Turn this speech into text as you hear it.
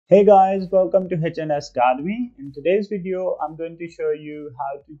Hey guys, welcome to HNS Academy. In today's video, I'm going to show you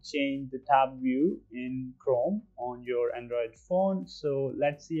how to change the tab view in Chrome on your Android phone. So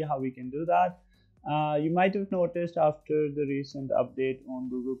let's see how we can do that. You might have noticed after the recent update on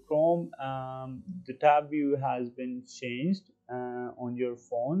Google Chrome, the tab view has been changed on your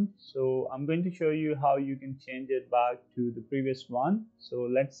phone. So I'm going to show you how you can change it back to the previous one. So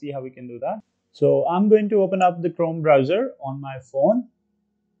let's see how we can do that. So I'm going to open up the Chrome browser on my phone.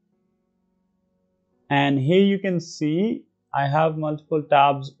 And here you can see I have multiple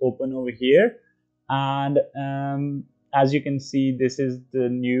tabs open over here, and as you can see, this is the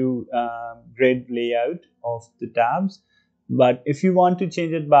new grid layout of the tabs. But if you want to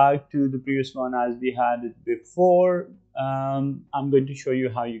change it back to the previous one as we had it before, I'm going to show you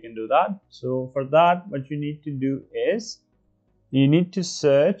how you can do that. So for that, what you need to do is you need to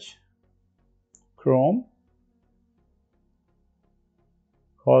search Chrome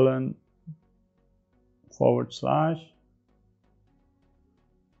colon /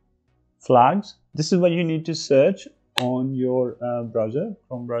 flags. This is what you need to search on your browser,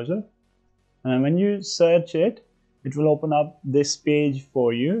 Chrome browser. And when you search it, it will open up this page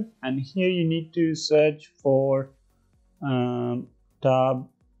for you. And here you need to search for tab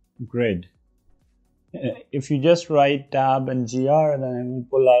grid. If you just write tab and gr, then it will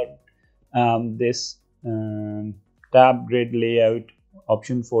pull out this tab grid layout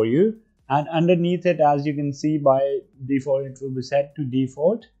option for you. And underneath it, as you can see, by default, it will be set to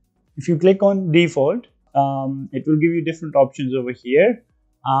default. If you click on default, it will give you different options over here.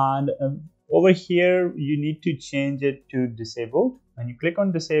 And over here, you need to change it to disabled. When you click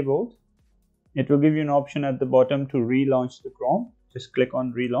on disabled, it will give you an option at the bottom to relaunch the Chrome. Just click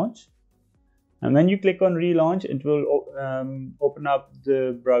on relaunch. And when you click on relaunch, it will open up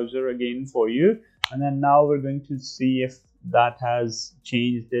the browser again for you. And then now we're going to see if that has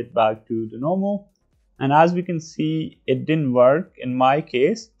changed it back to the normal. And as we can see, it didn't work in my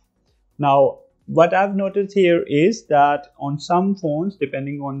case. Now what I've noticed here is that on some phones,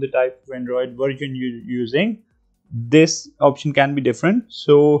 depending on the type of Android version you're using, this option can be different.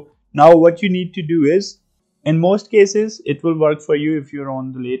 So now what you need to do is, in most cases it will work for you if you're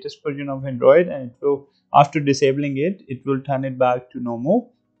on the latest version of Android, and it will, after disabling it, it will turn it back to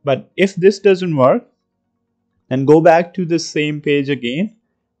normal. But if this doesn't work, then go back to the same page again,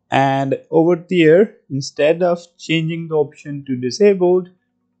 and over there, instead of changing the option to disabled,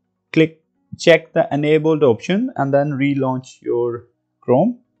 check the enabled option and then relaunch your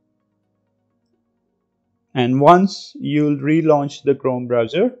Chrome. And once you'll relaunch the Chrome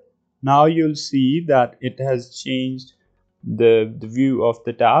browser, now you'll see that it has changed the view of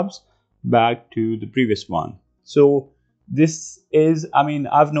the tabs back to the previous one. So this is,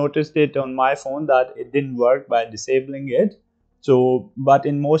 I've noticed it on my phone that it didn't work by disabling it. So, but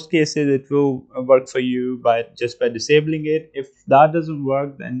in most cases it will work for you by disabling it. If that doesn't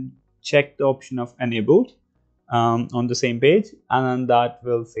work, then check the option of enabled on the same page, and then that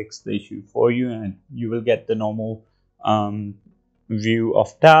will fix the issue for you, and you will get the normal view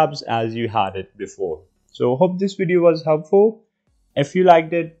of tabs as you had it before. So hope this video was helpful. If you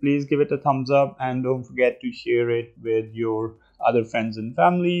liked it, please give it a thumbs up, and don't forget to share it with your other friends and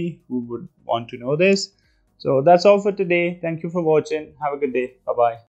family who would want to know this. So that's all for today. Thank you for watching. Have a good day. Bye bye.